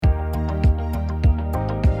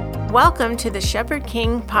Welcome to the Shepherd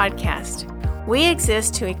King podcast. We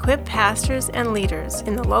exist to equip pastors and leaders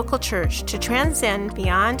in the local church to transcend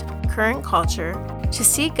beyond current culture, to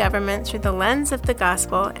see government through the lens of the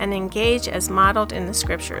gospel and engage as modeled in the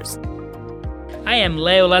scriptures. I am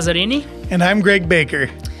Leo Lazzarini. And I'm Greg Baker.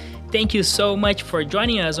 Thank you so much for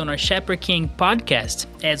joining us on our Shepherd King podcast,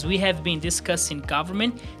 as we have been discussing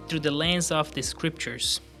government through the lens of the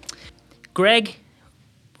scriptures. Greg,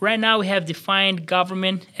 right now we have defined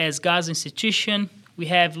government as God's institution. We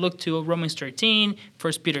have looked to Romans 13,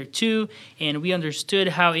 1 Peter 2, and we understood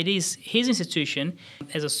how it is his institution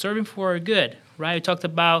as a servant for our good, right? We talked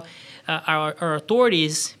about our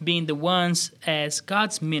authorities being the ones as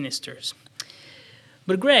God's ministers.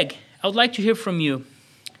 But Greg, I would like to hear from you.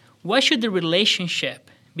 What should the relationship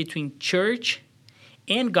between church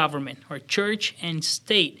and government, or church and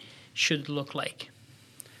state, should look like?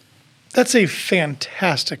 That's a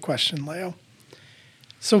fantastic question, Leo.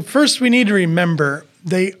 So first we need to remember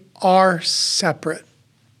they are separate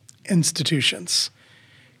institutions.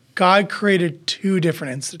 God created two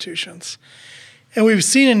different institutions. And we've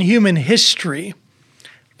seen in human history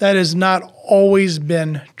that has not always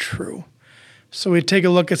been true. So we take a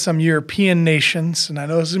look at some European nations, and I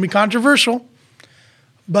know this is going to be controversial,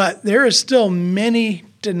 but there are still many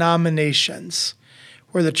denominations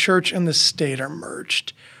where the church and the state are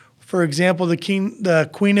merged. For example, the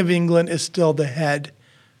Queen of England is still the head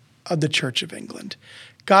of the Church of England.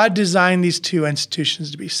 God designed these two institutions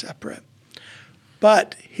to be separate,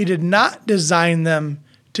 but he did not design them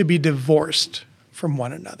to be divorced from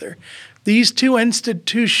one another. These two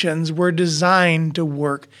institutions were designed to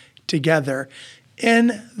work together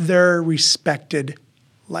in their respected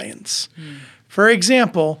lanes. For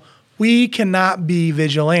example, we cannot be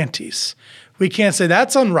vigilantes. We can't say,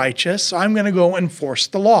 that's unrighteous, so I'm going to go enforce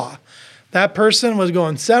the law. That person was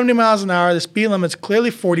going 70 miles an hour. The speed limit's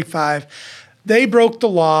clearly 45. They broke the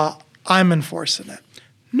law. I'm enforcing it.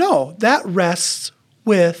 No, that rests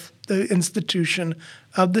with the institution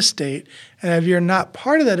of the state. And if you're not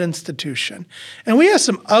part of that institution, and we have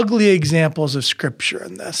some ugly examples of scripture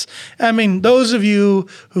in this. I mean, those of you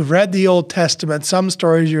who've read the Old Testament, some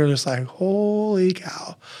stories you're just like, holy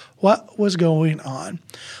cow, what was going on?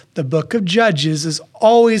 The book of Judges is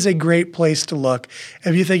always a great place to look.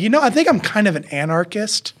 If you think, I think I'm kind of an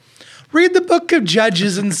anarchist, read the book of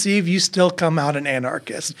Judges and see if you still come out an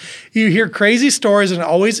anarchist. You hear crazy stories and it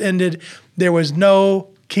always ended, there was no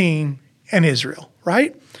king in Israel,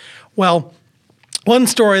 right? Well, one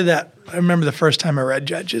story that I remember the first time I read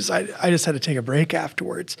Judges, I just had to take a break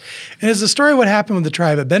afterwards. And it's the story of what happened with the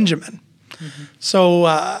tribe of Benjamin. Mm-hmm.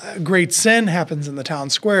 So great sin happens in the town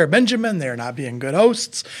square of Benjamin. They're not being good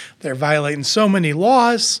hosts. They're violating so many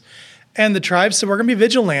laws. And the tribe said, we're going to be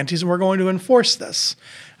vigilantes and we're going to enforce this.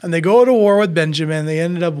 And they go to war with Benjamin. They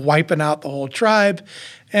ended up wiping out the whole tribe.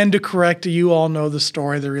 And to correct it, you all know the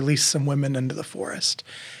story. They released some women into the forest.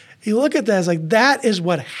 You look at that as like, that is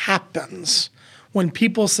what happens when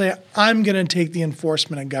people say, I'm going to take the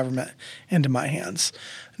enforcement of government into my hands.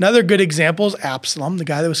 Another good example is Absalom, the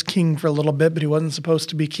guy that was king for a little bit, but he wasn't supposed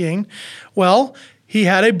to be king. Well, he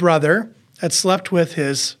had a brother that slept with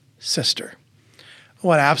his sister.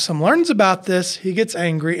 When Absalom learns about this, he gets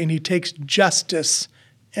angry and he takes justice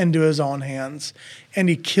into his own hands and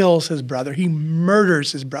he kills his brother. He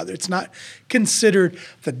murders his brother. It's not considered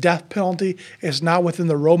the death penalty. It's not within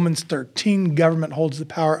the Romans 13. Government holds the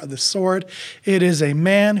power of the sword. It is a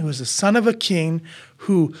man who is the son of a king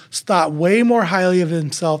who thought way more highly of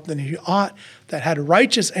himself than he ought, that had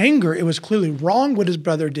righteous anger. It was clearly wrong what his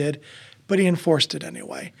brother did, but he enforced it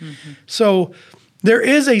anyway. Mm-hmm. So there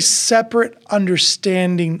is a separate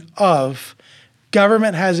understanding of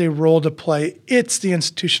government has a role to play. It's the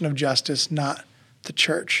institution of justice, not the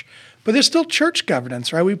church. But there's still church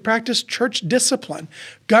governance, right? We practice church discipline.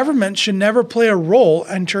 Government should never play a role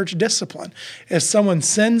in church discipline. If someone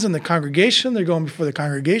sins in the congregation, they're going before the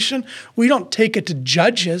congregation. We don't take it to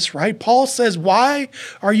judges, right? Paul says, why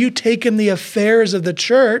are you taking the affairs of the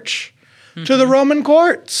church to the Roman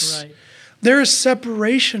courts? Right. There is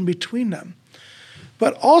separation between them.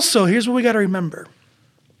 But also, here's what we got to remember.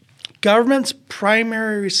 Government's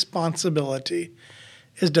primary responsibility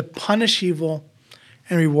is to punish evil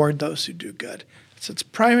and reward those who do good. It's its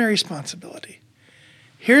primary responsibility.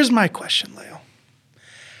 Here's my question, Leo.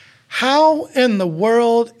 How in the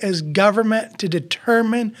world is government to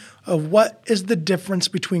determine of what is the difference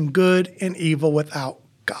between good and evil without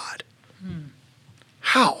God?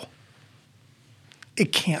 How?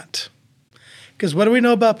 It can't. Because what do we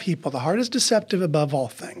know about people? The heart is deceptive above all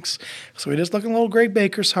things. So we just look at little Greg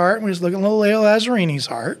Baker's heart, and we just look at little Leo Lazzarini's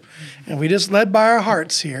heart, and we just led by our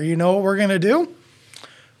hearts here. You know what we're going to do?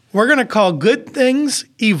 We're going to call good things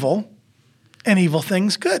evil and evil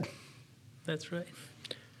things good. That's right.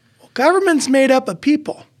 Well, government's made up of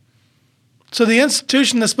people. So the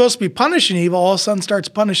institution that's supposed to be punishing evil all of a sudden starts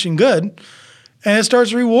punishing good, and it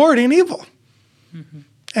starts rewarding evil. Mm-hmm.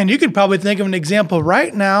 And you could probably think of an example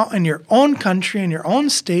right now in your own country, in your own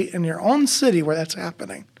state, in your own city where that's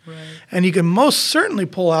happening. Right. And you can most certainly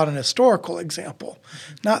pull out an historical example.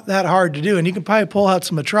 Mm-hmm. Not that hard to do. And you can probably pull out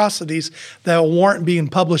some atrocities that will warrant being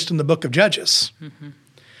published in the book of Judges. Mm-hmm.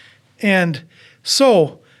 And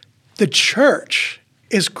so the church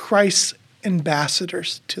is Christ's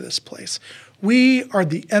ambassadors to this place. We are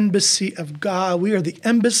the embassy of God. We are the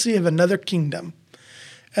embassy of another kingdom.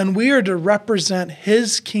 And we are to represent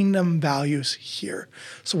his kingdom values here.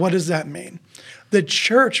 So what does that mean? The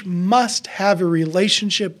church must have a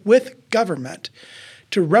relationship with government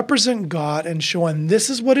to represent God and showing this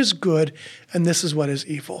is what is good and this is what is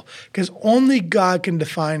evil. Because only God can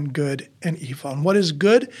define good and evil. And what is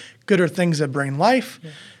good? Good are things that bring life.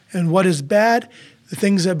 Yeah. And what is bad? The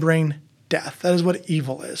things that bring death. That is what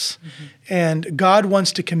evil is. Mm-hmm. And God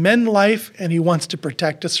wants to commend life, and he wants to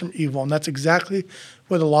protect us from evil. And that's exactly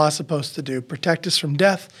what the law is supposed to do, protect us from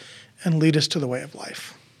death and lead us to the way of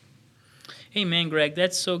life. Amen, Greg.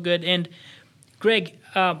 That's so good. And Greg,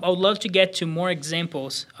 I would love to get to more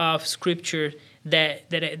examples of Scripture that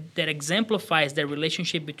exemplifies the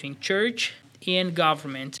relationship between church and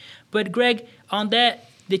government. But Greg, on that,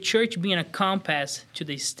 the church being a compass to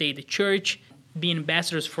the state, the church being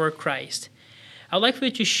ambassadors for Christ, I'd like for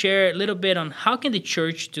you to share a little bit on how can the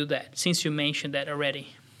church do that, since you mentioned that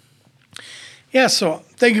already. Yeah, so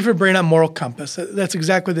thank you for bringing up moral compass. That's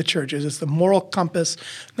exactly what the church is. It's the moral compass,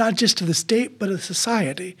 not just to the state, but to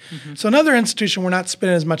society. Mm-hmm. So another institution we're not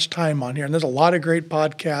spending as much time on here, and there's a lot of great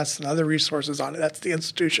podcasts and other resources on it. That's the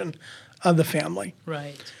institution of the family.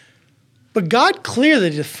 Right. But God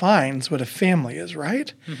clearly defines what a family is,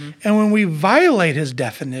 right? Mm-hmm. And when we violate his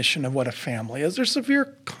definition of what a family is, there's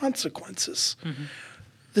severe consequences. Mm-hmm.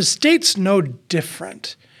 The state's no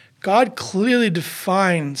different. God clearly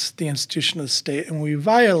defines the institution of the state, and when we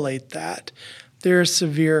violate that, there are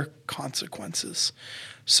severe consequences.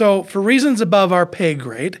 So for reasons above our pay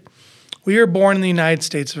grade, we are born in the United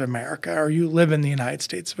States of America, or you live in the United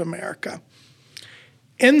States of America.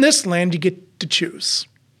 In this land, you get to choose.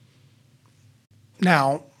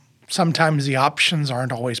 Now, sometimes the options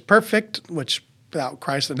aren't always perfect, which without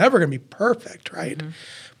Christ, they're never going to be perfect, right? Mm-hmm.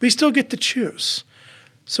 But you still get to choose.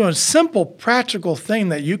 So a simple, practical thing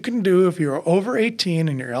that you can do if you're over 18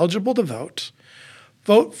 and you're eligible to vote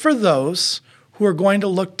for those who are going to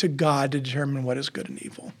look to God to determine what is good and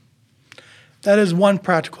evil. That is one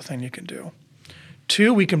practical thing you can do.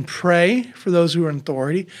 2, we can pray for those who are in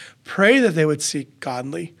authority, pray that they would seek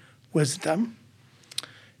godly wisdom.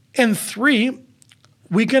 And 3,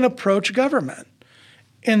 we can approach government.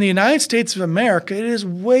 In the United States of America, it is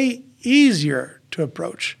way easier to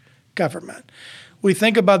approach government. We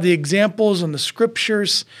think about the examples in the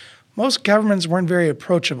scriptures. Most governments weren't very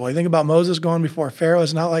approachable. You think about Moses going before Pharaoh.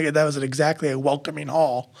 It's not like that was exactly a welcoming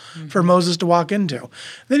hall for Moses to walk into.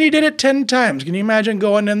 Then he did it 10 times. Can you imagine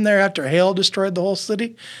going in there after hail destroyed the whole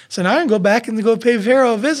city? So now I can go back and go pay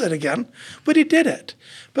Pharaoh a visit again. But he did it.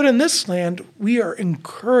 But in this land, we are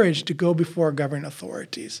encouraged to go before governing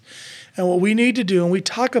authorities. And what we need to do, and we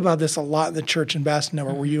talk about this a lot in the Church Ambassador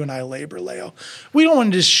Network where you and I labor, Leo, we don't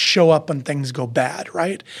want to just show up when things go bad,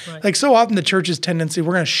 right? Like so often the church's tendency,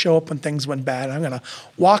 we're going to show up when things went bad. I'm going to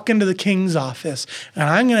walk into the king's office and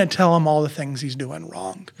I'm going to tell him all the things he's doing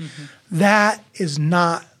wrong. Mm-hmm. That is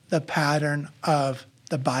not the pattern of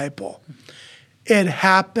the Bible. It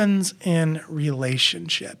happens in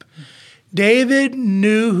relationship. David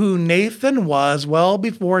knew who Nathan was well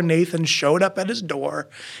before Nathan showed up at his door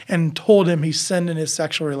and told him he sinned in his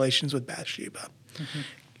sexual relations with Bathsheba.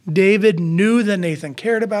 Mm-hmm. David knew that Nathan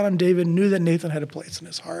cared about him. David knew that Nathan had a place in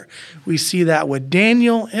his heart. We see that with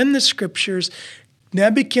Daniel in the scriptures.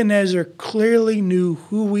 Nebuchadnezzar clearly knew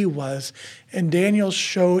who he was, and Daniel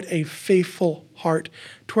showed a faithful heart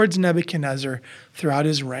towards Nebuchadnezzar throughout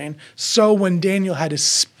his reign. So when Daniel had to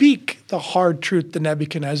speak the hard truth to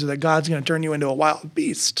Nebuchadnezzar that God's going to turn you into a wild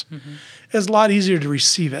beast, it's a lot easier to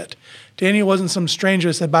receive it. Daniel wasn't some stranger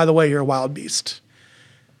that said, by the way, you're a wild beast.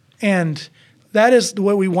 And that is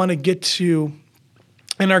what we want to get to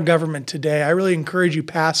in our government today. I really encourage you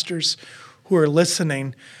pastors who are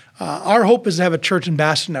listening. Our hope is to have a church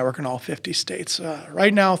ambassador network in all 50 states.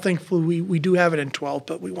 Right now, thankfully, we do have it in 12,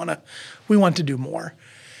 but we want to do more.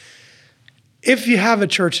 If you have a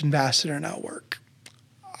church ambassador network,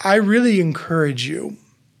 I really encourage you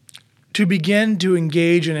to begin to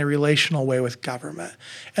engage in a relational way with government.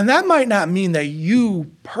 And that might not mean that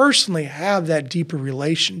you personally have that deeper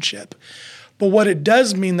relationship. But what it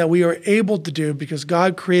does mean that we are able to do, because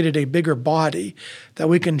God created a bigger body, that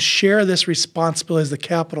we can share this responsibility as the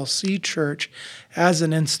capital C church, as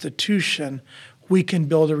an institution, we can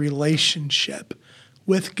build a relationship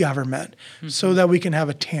with government so that we can have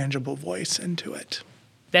a tangible voice into it.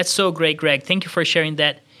 That's so great, Greg. Thank you for sharing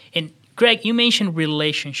that. And Greg, you mentioned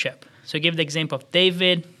relationship. So give the example of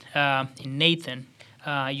David and Nathan.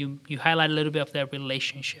 You highlight a little bit of that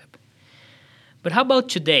relationship. But how about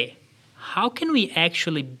today? How can we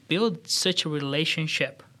actually build such a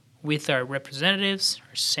relationship with our representatives,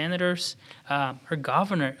 our senators, our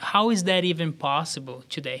governor? How is that even possible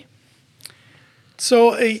today?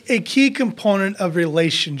 So a key component of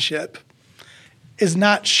relationship is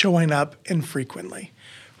not showing up infrequently.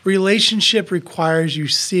 Relationship requires you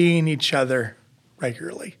seeing each other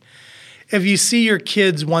regularly. If you see your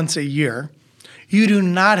kids once a year, you do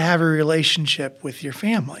not have a relationship with your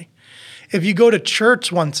family. If you go to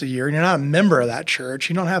church once a year and you're not a member of that church,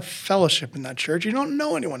 you don't have fellowship in that church, you don't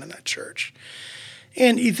know anyone in that church.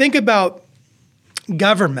 And you think about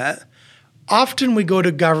government, often we go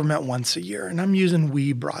to government once a year, and I'm using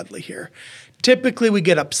we broadly here. Typically, we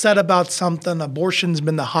get upset about something. Abortion's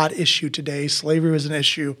been the hot issue today. Slavery was an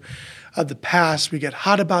issue of the past. We get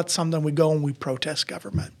hot about something, we go and we protest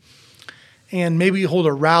government. And maybe you hold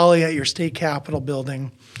a rally at your state capitol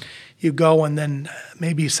building. You go, and then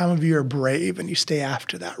maybe some of you are brave and you stay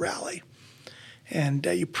after that rally. And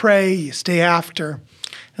you pray, you stay after,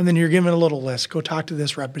 and then you're given a little list. Go talk to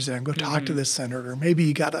this representative, go talk to this senator. Maybe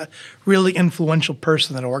you got a really influential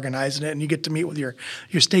person that organized it, and you get to meet with your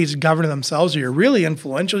state's governor themselves, or you're really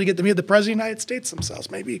influential, you get to meet with the President of the United States themselves.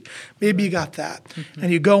 Maybe you got that.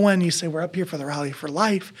 And you go in, you say, we're up here for the Rally for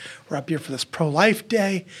Life, we're up here for this pro-life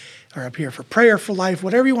day, or up here for Prayer for Life,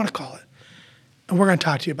 whatever you want to call it. And we're going to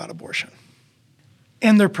talk to you about abortion.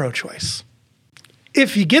 And they're pro-choice.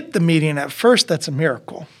 If you get the meeting at first, that's a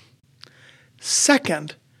miracle.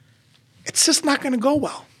 Second, it's just not going to go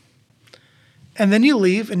well. And then you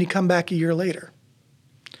leave and you come back a year later.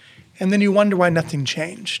 And then you wonder why nothing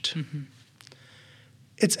changed.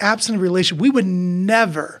 It's absent of relationship. We would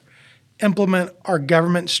never implement our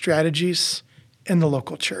government strategies in the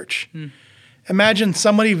local church. Imagine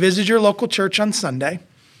somebody visits your local church on Sunday.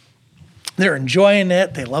 They're enjoying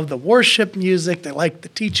it. They love the worship music. They like the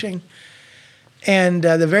teaching. And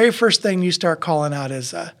the very first thing you start calling out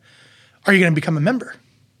is, are you going to become a member?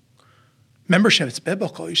 Membership is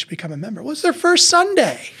biblical. You should become a member. What's their first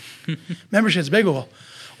Sunday? Membership is biblical.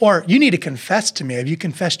 Or you need to confess to me. Have you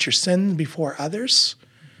confessed your sins before others?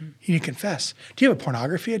 You need to confess. Do you have a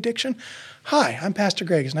pornography addiction? Hi, I'm Pastor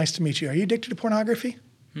Greg. It's nice to meet you. Are you addicted to pornography?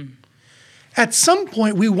 At some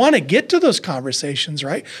point, we want to get to those conversations,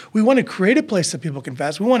 right? We want to create a place that people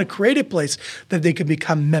confess. We want to create a place that they can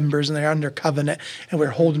become members and they're under covenant and we're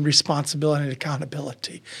holding responsibility and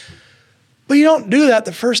accountability. But you don't do that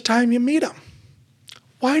the first time you meet them.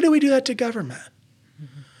 Why do we do that to government?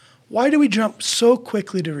 Why do we jump so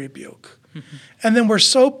quickly to rebuke? And then we're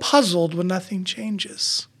so puzzled when nothing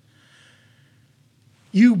changes.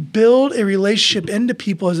 You build a relationship into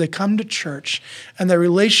people as they come to church, and that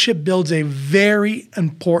relationship builds a very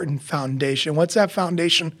important foundation. What's that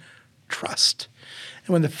foundation? Trust.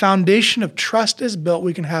 And when the foundation of trust is built,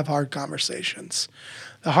 we can have hard conversations.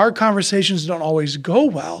 The hard conversations don't always go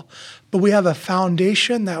well, but we have a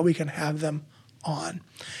foundation that we can have them on.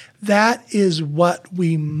 That is what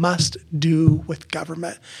we must do with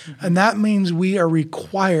government. And that means we are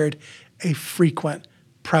required a frequent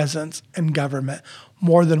presence in government,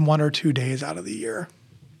 more than 1 or 2 days out of the year.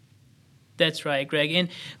 That's right, Greg. And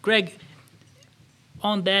Greg,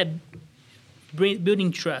 on that,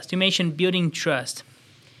 building trust, you mentioned building trust.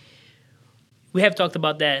 We have talked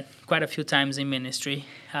about that quite a few times in ministry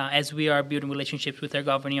as we are building relationships with our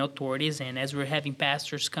governing authorities and as we're having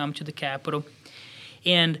pastors come to the Capitol.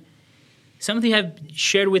 And something you have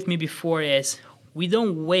shared with me before is we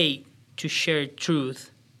don't wait to share truth.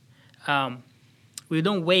 We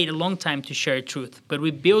don't wait a long time to share truth, but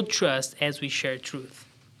we build trust as we share truth.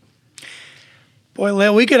 Boy,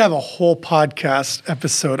 Leo, we could have a whole podcast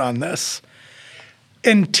episode on this.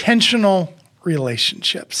 Intentional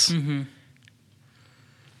relationships.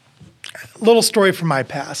 Little story from my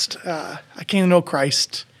past. I came to know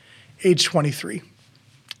Christ age 23.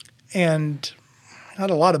 And I had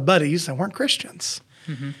a lot of buddies that weren't Christians.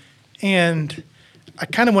 And I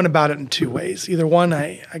kind of went about it in two ways. Either one,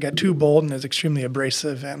 I got too bold and was extremely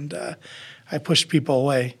abrasive, and I pushed people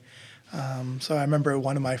away. So I remember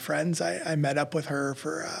one of my friends, I met up with her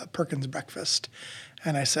for Perkins breakfast,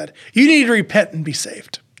 and I said, "You need to repent and be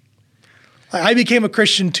saved. Like, I became a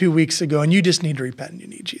Christian 2 weeks ago, and you just need to repent and you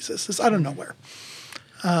need Jesus." This out of nowhere.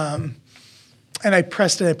 And I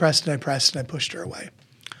pressed and I pressed and I pressed and I pushed her away.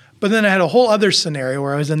 But then I had a whole other scenario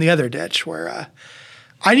where I was in the other ditch where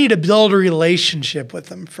I need to build a relationship with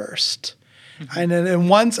them first. And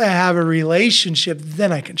once I have a relationship,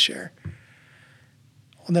 then I can share.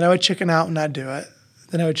 Well, then I would chicken out and not do it.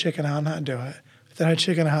 Then I would chicken out and not do it. Then I would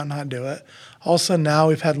chicken out and not do it. All of a sudden now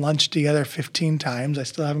we've had lunch together 15 times. I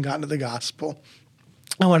still haven't gotten to the gospel.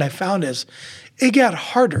 And what I found is it got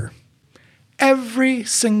harder. Every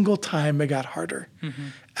single time it got harder.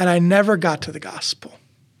 And I never got to the gospel.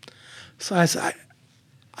 So I said,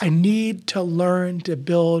 I need to learn to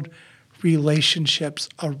build relationships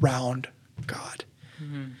around God.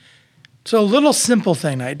 So a little simple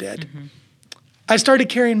thing I did. I started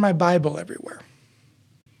carrying my Bible everywhere.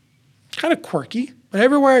 Kind of quirky, but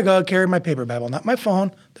everywhere I go, I carry my paper Bible, not my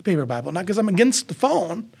phone, the paper Bible, not because I'm against the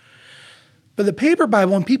phone, but the paper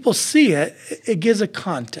Bible, when people see it, it gives a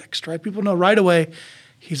context, right? People know right away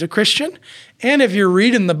he's a Christian. And if you're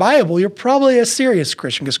reading the Bible, you're probably a serious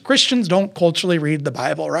Christian because Christians don't culturally read the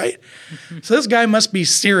Bible, right? So this guy must be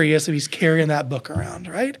serious if he's carrying that book around,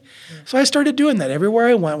 right? So I started doing that everywhere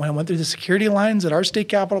I went. When I went through the security lines at our state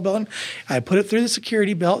capitol building, I put it through the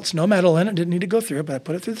security belt. It's no metal in it. Didn't need to go through it, but I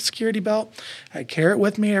put it through the security belt. I carry it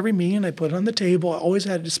with me every meeting. I put it on the table. I always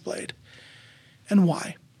had it displayed. And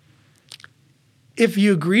why? If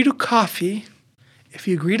you agree to coffee, if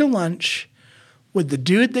you agree to lunch with the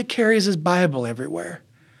dude that carries his Bible everywhere,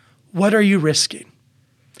 what are you risking?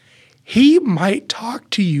 He might talk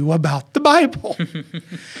to you about the Bible.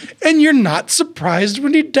 And you're not surprised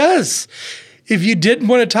when he does. If you didn't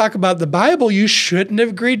want to talk about the Bible, you shouldn't have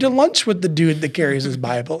agreed to lunch with the dude that carries his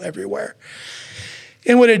Bible everywhere.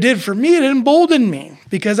 And what it did for me, it emboldened me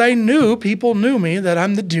because I knew people knew me that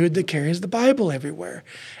I'm the dude that carries the Bible everywhere.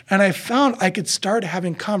 And I found I could start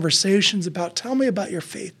having conversations about, tell me about your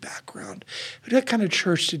faith background. What kind of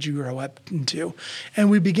church did you grow up into? And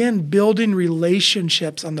we began building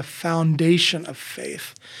relationships on the foundation of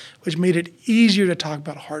faith, which made it easier to talk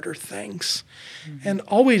about harder things. And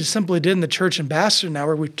all we simply did in the church ambassador now,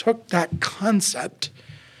 where we took that concept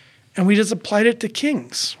and we just applied it to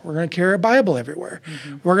kings. We're going to carry a Bible everywhere.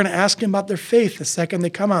 We're going to ask them about their faith the second they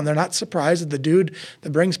come on. They're not surprised that the dude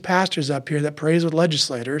that brings pastors up here that prays with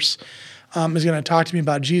legislators is going to talk to me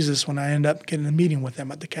about Jesus when I end up getting a meeting with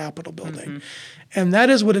them at the Capitol building. And that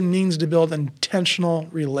is what it means to build intentional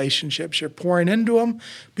relationships. You're pouring into them,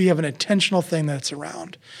 but you have an intentional thing that's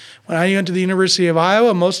around. When I went to the University of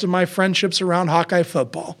Iowa, most of my friendships around Hawkeye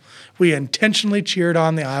football. We intentionally cheered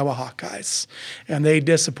on the Iowa Hawkeyes, and they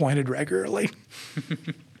disappointed regularly.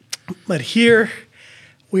 But here,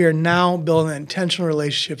 we are now building intentional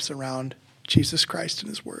relationships around Jesus Christ and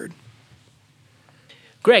his word.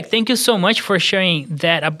 Greg, thank you so much for sharing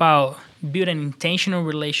that about building an intentional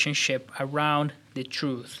relationship around the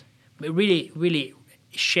truth. But really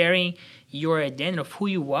sharing your identity of who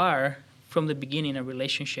you are from the beginning of a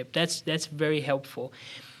relationship. That's very helpful.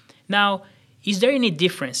 Now, is there any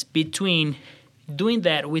difference between doing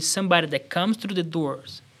that with somebody that comes through the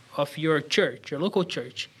doors of your church, your local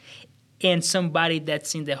church, and somebody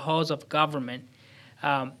that's in the halls of government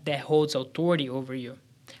that holds authority over you?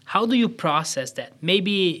 How do you process that?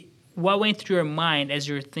 Maybe what went through your mind as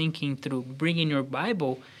you're thinking through bringing your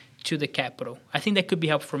Bible to the Capitol? I think that could be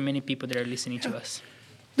helpful for many people that are listening to us.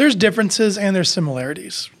 There's differences and there's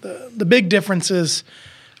similarities. The big difference is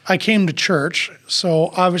I came to church,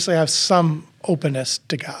 so obviously I have some openness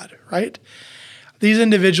to God, right? These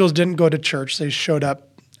individuals didn't go to church. They showed up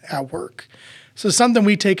at work. So something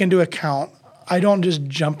we take into account, I don't just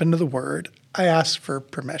jump into the word. I ask for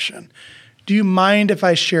permission. Do you mind if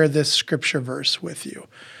I share this scripture verse with you?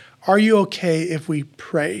 Are you okay if we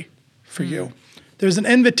pray for you? There's an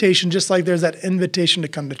invitation, just like there's that invitation to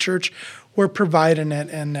come to church. We're providing it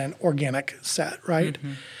in an organic set, right?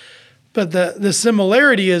 But the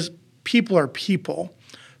similarity is people are people.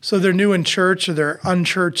 So they're new in church or they're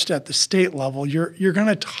unchurched at the state level. You're going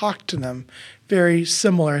to talk to them very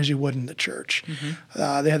similar as you would in the church.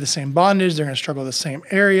 They have the same bondage. They're going to struggle with the same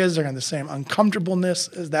areas. They're going to have the same uncomfortableness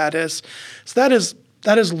as that is. So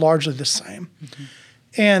that is largely the same.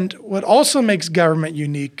 And what also makes government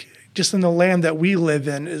unique, just in the land that we live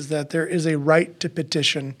in, is that there is a right to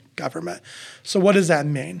petition government. So what does that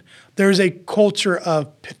mean? There's a culture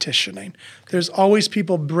of petitioning. There's always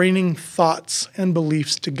people bringing thoughts and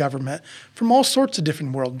beliefs to government from all sorts of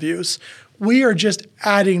different worldviews. We are just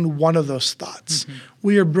adding one of those thoughts.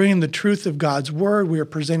 We are bringing the truth of God's word. We are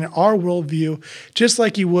presenting our worldview just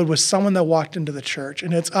like you would with someone that walked into the church.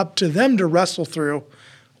 And it's up to them to wrestle through,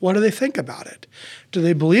 what do they think about it? Do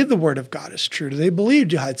they believe the word of God is true? Do they believe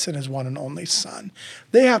God sent his one and only son?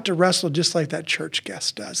 They have to wrestle just like that church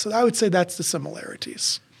guest does. So I would say that's the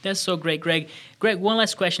similarities. That's so great, Greg. Greg, one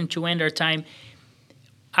last question to end our time.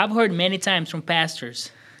 I've heard many times from pastors,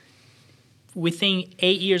 within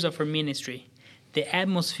 8 years of our ministry, the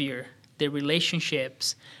atmosphere, the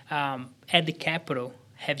relationships at the Capitol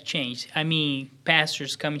have changed. I mean,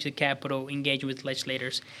 pastors coming to the Capitol, engaging with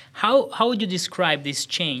legislators. How would you describe this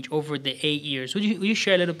change over the 8 years? Would you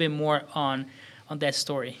share a little bit more on that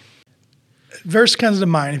story? Verse comes to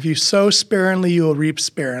mind, if you sow sparingly, you will reap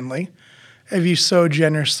sparingly. If you sow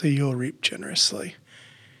generously, you will reap generously.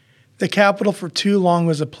 The Capitol for too long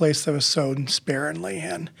was a place that was sown sparingly,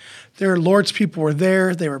 and their Lord's people were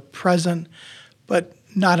there, they were present, but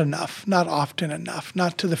not enough, not often enough,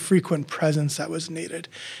 not to the frequent presence that was needed.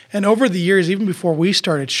 And over the years, even before we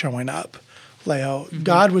started showing up, Leo,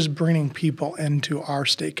 God was bringing people into our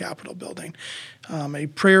state capitol building. A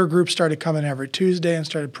prayer group started coming every Tuesday and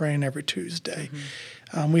started praying every Tuesday.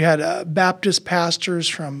 We had Baptist pastors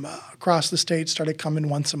from across the state started coming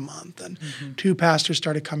once a month, and 2 pastors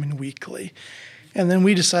started coming weekly. And then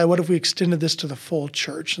we decided, what if we extended this to the full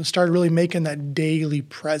church and started really making that daily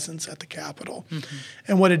presence at the Capitol?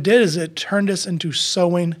 And what it did is it turned us into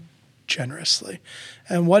sowing generously.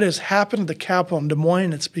 And what has happened at the Capitol in Des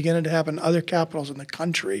Moines, it's beginning to happen in other capitals in the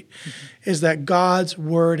country, is that God's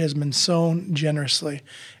word has been sown generously.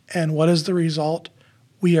 And what is the result?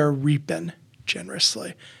 We are reaping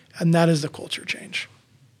generously. And that is the culture change.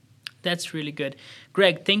 That's really good.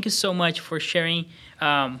 Greg, thank you so much for sharing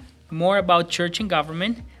more about church and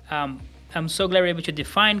government. I'm so glad we're able to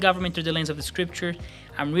define government through the lens of the scripture.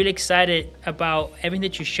 I'm really excited about everything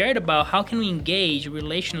that you shared about how can we engage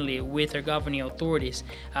relationally with our governing authorities.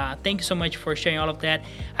 Thank you so much for sharing all of that.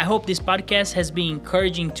 I hope this podcast has been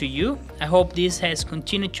encouraging to you. I hope this has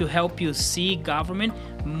continued to help you see government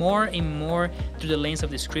more and more through the lens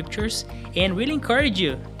of the scriptures, and really encourage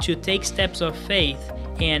you to take steps of faith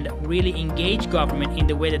and really engage government in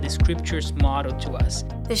the way that the scriptures model to us.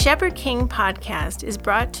 The Shepherd King podcast is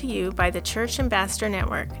brought to you by the Church Ambassador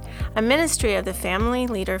Network, a ministry of the Family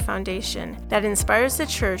Leader Foundation that inspires the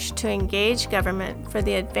church to engage government for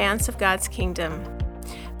the advance of God's kingdom.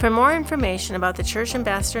 For more information about the Church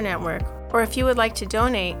Ambassador Network, or if you would like to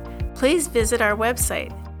donate, please visit our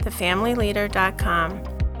website,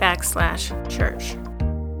 thefamilyleader.com/church.